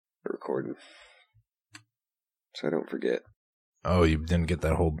recording, so I don't forget. Oh, you didn't get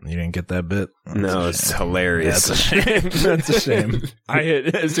that bit? No, it's hilarious. That's a shame. That's a shame. I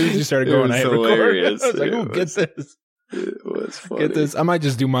hit as soon as you started going. I hit hilarious. record. I was like, "Oh, get this! It was funny. Get this!" I might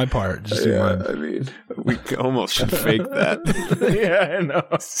just do my part. Just do mine. I mean, we almost should fake that. Yeah, I know.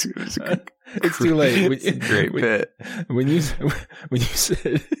 It's too late. It's a great bit. When you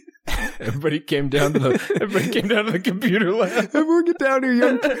said everybody came down to the computer lab. Everyone get down here,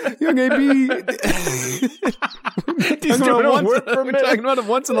 young AB. We're talking about a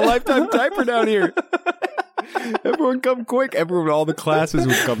once in a lifetime typer down here. Everyone come quick. All the classes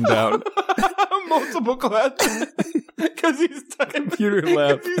would come down. Multiple classes. Because he's typing Computer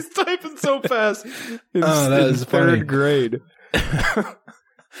lab. He's typing so fast. That is funny. third grade.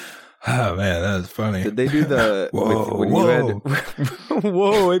 Oh man, that was funny. Did they do the Whoa, you had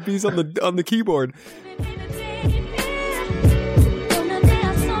whoa, AB's on the keyboard.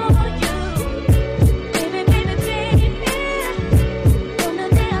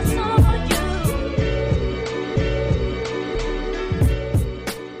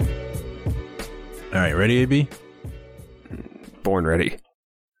 All right, ready, AB? Born ready.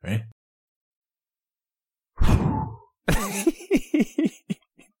 Ready?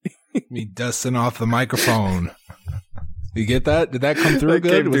 Me dusting off the microphone. You get that? Did that come through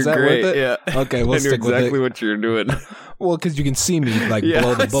good? Was that great? worth it? Yeah. Okay, we'll I knew stick with exactly it. what you're doing. Well, because you can see me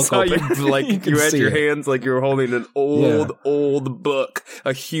blow the book I saw open. You, like can you had see your it. hands like you were holding an old book,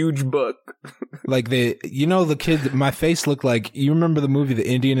 a huge book. Like the kid. My face looked like. You remember the movie The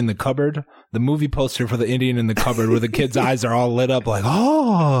Indian in the Cupboard? The movie poster for The Indian in the Cupboard, where the kid's eyes are all lit up, like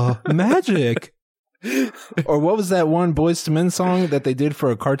magic. Or what was that one Boyz II Men song that they did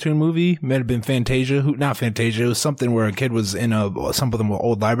for a cartoon movie? Might have been Fantasia. Not Fantasia. It was something where a kid was in some of them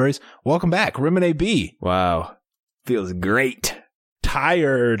old libraries. Welcome back, Rim and AB. Wow, feels great.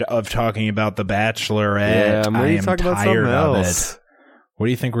 Tired of talking about The Bachelorette. Yeah, I'm ready to talk about something else. What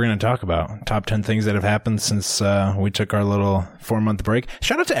do you think we're going to talk about? Top 10 things that have happened since we took our little 4-month break.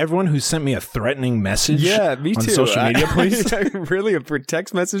 Shout out to everyone who sent me a threatening message. Yeah, me on too. social media, please. Really, for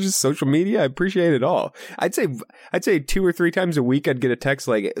text messages, social media, I appreciate it all. I'd say 2 or 3 times a week I'd get a text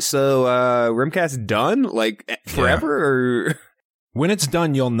like, "So, Rimcast done? Like forever?" Or when it's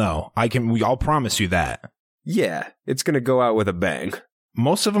done, you'll know. I'll promise you that. Yeah, it's gonna go out with a bang.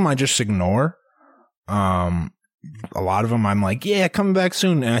 Most of them I just ignore. A lot of them I'm like, yeah, coming back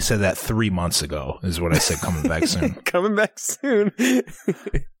soon. And I said that 3 months ago is what I said, coming back soon. Coming back soon.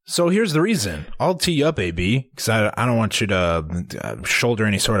 So here's the reason. I'll tee you up, AB, because I don't want you to shoulder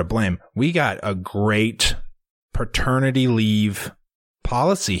any sort of blame. We got a great paternity leave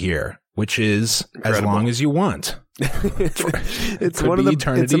policy here, which is Incredible. as long as you want. It's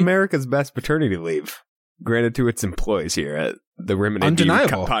it's America's best paternity leave, granted to its employees here at the Rim and AB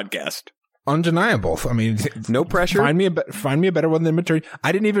podcast. Undeniable. I mean, no pressure. Find me a better one than maternity.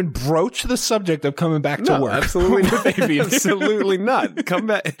 I didn't even broach the subject of coming back to work. Absolutely not. Absolutely not. Come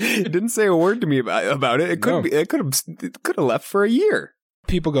back. It didn't say a word to me about it. It could have left for a year.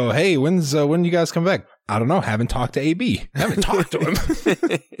 People go, "Hey, when you guys come back?" I don't know. Haven't talked to AB. Haven't talked to him.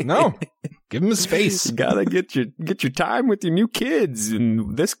 No, give him a space. You gotta get your time with your new kids,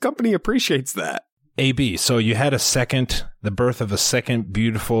 and this company appreciates that. AB, so you had the birth of a second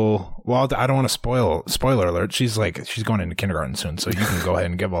beautiful, well, I don't want to spoiler alert. She's going into kindergarten soon, so you can go ahead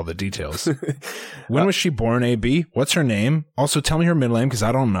and give all the details. When was she born, AB? What's her name? Also, tell me her middle name, because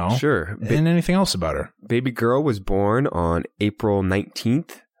I don't know. Sure. And anything else about her. Baby girl was born on April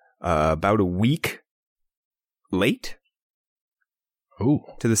 19th, about a week late. Ooh.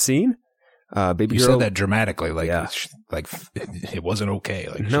 To the scene. Baby you girl, said that dramatically, like it wasn't okay.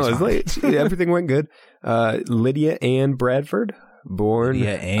 Like, no, it was late. Everything went good. Lydia Ann Bradford, born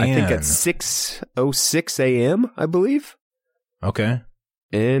I think at 6:06 a.m. I believe. Okay.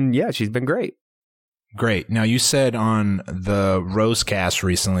 And yeah, she's been great. Great. Now, you said on the Rosecast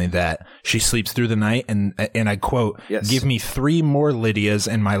recently that she sleeps through the night, and I quote, yes. "Give me 3 more Lydias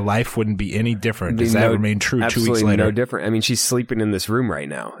and my life wouldn't be any different." Does that remain true 2 weeks later? No different. I mean, she's sleeping in this room right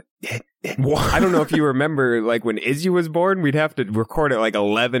now. I don't know if you remember, like when Izzy was born, we'd have to record at like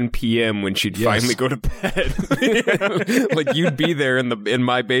 11 p.m. when she'd finally go to bed. Like you'd be there in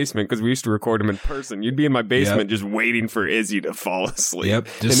my basement because we used to record them in person. You'd be in my basement just waiting for Izzy to fall asleep. Yep,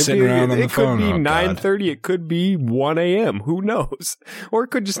 just sitting around on the phone. It could be 9:30. It could be 1 a.m. Who knows? Or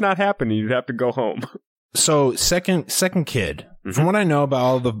it could just not happen and you'd have to go home. So second kid. Mm-hmm. From what I know about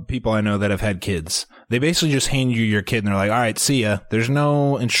all the people I know that have had kids, they basically just hand you your kid and they're like, "All right, see ya." There's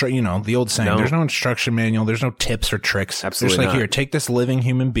no the old saying. No. There's no instruction manual. There's no tips or tricks. Absolutely They're just like, not. "Here, take this living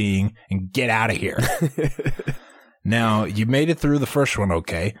human being and get out of here." Now, you made it through the first one,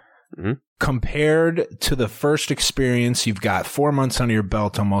 okay? compared to the first experience, you've got 4 months under your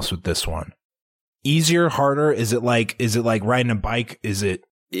belt almost with this one. Easier, harder? Is it like riding a bike? It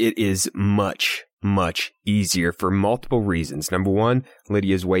is much, much easier for multiple reasons. Number one,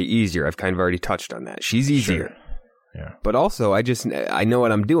 Lydia's way easier. I've kind of already touched on that. She's easier. Sure. Yeah. But also, I know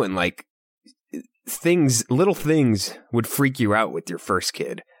what I'm doing. Like, little things would freak you out with your first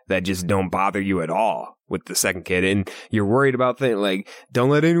kid that just don't bother you at all with the second kid. And you're worried about things like, don't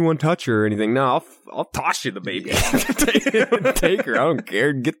let anyone touch her or anything. No, I'll toss you the baby. Take her. I don't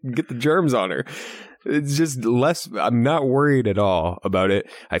care. Get the germs on her. It's just less. I'm not worried at all about it.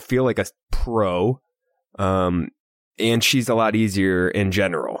 I feel like a pro. And she's a lot easier in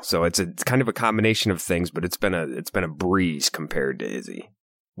general. So it's kind of a combination of things, but it's been a breeze compared to Izzy.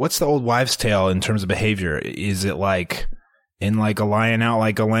 What's the old wives' tale in terms of behavior? Is it like in like a lion out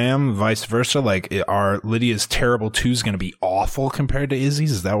like a lamb, vice versa? Like, are Lydia's terrible twos going to be awful compared to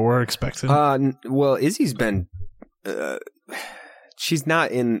Izzy's? Is that what we're expecting? Well, Izzy's been, she's not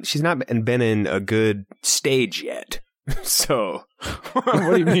been in a good stage yet. So,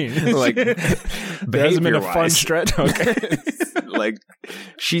 what do you mean? Like, there hasn't been a fun stretch. Okay, like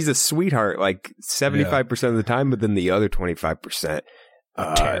she's a sweetheart, like 75% of the time, but then the other 25%.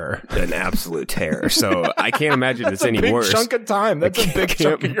 Terror. An absolute terror. So I can't imagine it's any worse. That's a big chunk of time. That's a big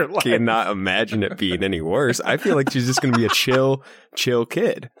chunk of your life. Cannot imagine it being any worse. I feel like she's just going to be a chill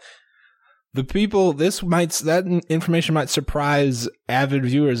kid. The people, that information might surprise avid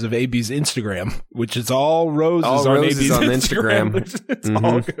viewers of AB's Instagram, which is all roses on AB's Instagram. It's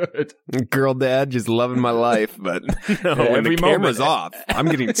all good. Girl dad, just loving my life. But no, when the camera's off, I'm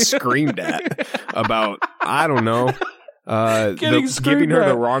getting screamed at about, I don't know. Giving her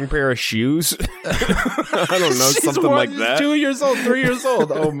the wrong pair of shoes. I don't know, something like that. 2 years old, 3 years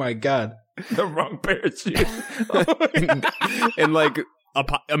old. Oh my God. The wrong pair of shoes. and like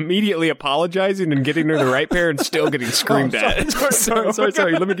immediately apologizing and getting her the right pair and still getting screamed at. Sorry.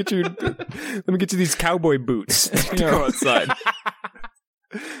 Let me get you these cowboy boots to go outside.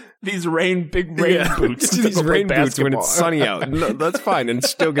 These big rain boots. These rain boots when it's sunny out. No, that's fine. And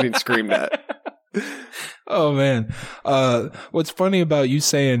still getting screamed at. Oh man. What's funny about you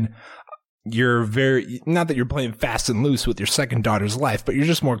saying you're not that you're playing fast and loose with your second daughter's life, but you're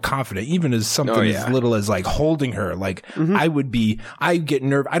just more confident, even as something as little as like holding her. Like I get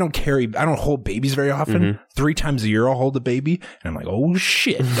nervous. I don't hold babies very often. 3 times a year I'll hold a baby and I'm like, oh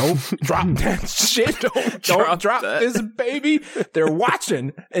shit, don't drop that shit. Don't drop this baby. They're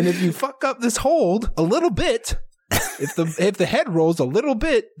watching. And if you fuck up this hold a little bit, if the head rolls a little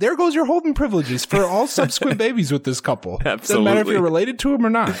bit, there goes your holding privileges for all subsequent babies with this couple. Absolutely. Doesn't matter if you're related to them or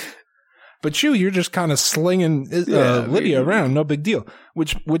not. But you're just kind of slinging Lydia around, no big deal.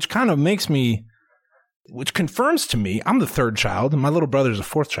 Which kind of which confirms to me, I'm the third child, and my little brother's the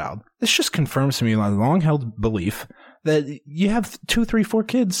fourth child. This just confirms to me my long-held belief that you have 2, 3, 4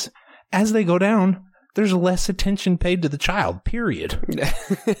 kids. As they go down, there's less attention paid to the child, period.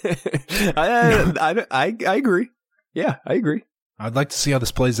 I agree. Yeah, I agree. I'd like to see how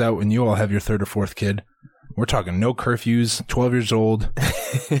this plays out when you all have your third or fourth kid. We're talking no curfews, 12 years old,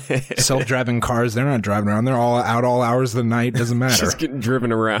 self-driving cars. They're not driving around. They're all out all hours of the night. Doesn't matter. Just getting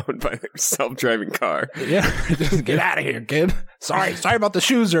driven around by a self-driving car. Yeah. Just get out of here, kid. Sorry about the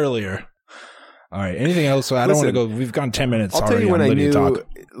shoes earlier. All right. Anything else? So I don't want to go. We've gone 10 minutes I'll already. Tell you when I knew talk.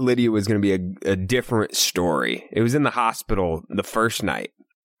 Lydia was going to be a different story. It was in the hospital the first night.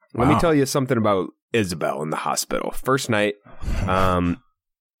 Let me tell you something about Isabel in the hospital. First night,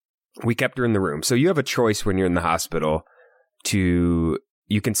 we kept her in the room. So you have a choice when you're in the hospital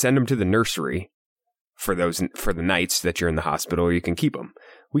you can send them to the nursery for the nights that you're in the hospital, or you can keep them.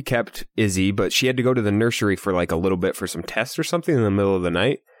 We kept Izzy, but she had to go to the nursery for like a little bit for some tests or something in the middle of the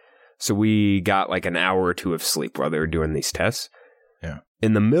night. So we got like an hour or 2 of sleep while they were doing these tests. Yeah.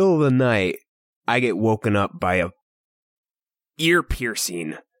 In the middle of the night, I get woken up by a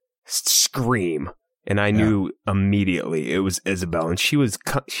ear-piercing scream. And I knew immediately it was Isabel, and she was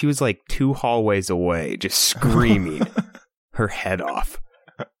like 2 hallways away, just screaming her head off.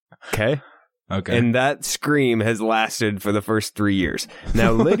 Okay. And that scream has lasted for the first 3 years.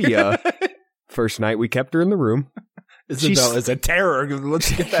 Now Lydia, first night we kept her in the room. Isabel is a terror.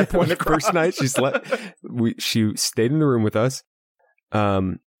 Let's get that point across. First night she slept. She stayed in the room with us.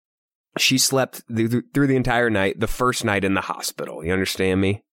 She slept through the entire night. The first night in the hospital. You understand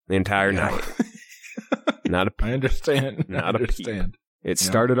me? The entire night. Not a peep. I understand. Not a peep. It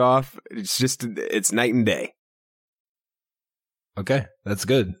started off, it's night and day. Okay, that's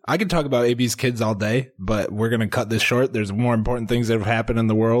good. I could talk about AB's kids all day, but we're going to cut this short. There's more important things that have happened in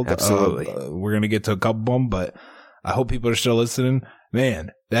the world. Absolutely. We're going to get to a couple of them, but I hope people are still listening.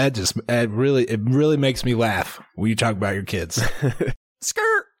 Man, it really makes me laugh when you talk about your kids.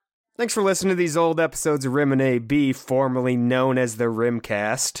 Skirt! Thanks for listening to these old episodes of Rim and AB, formerly known as the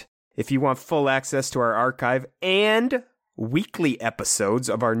Rimcast. If you want full access to our archive and weekly episodes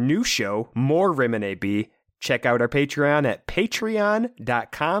of our new show, More Rim and AB, check out our Patreon at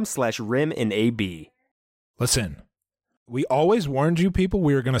patreon.com/RimandAB. Listen, we always warned you people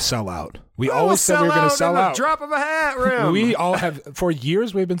we were going to sell out. We always said we were going to sell out. Drop of a hat, Rim. We all have, for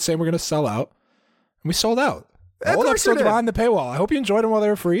years, we've been saying we're going to sell out, and we sold out. Old episodes behind the paywall. I hope you enjoyed them while they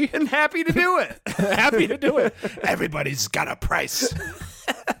were free. And happy to do it. Happy to do it. Everybody's got a price.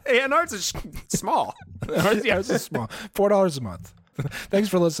 And ours is small. Ours is small. $4 a month. Thanks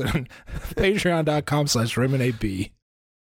for listening. Patreon.com/RimandAB.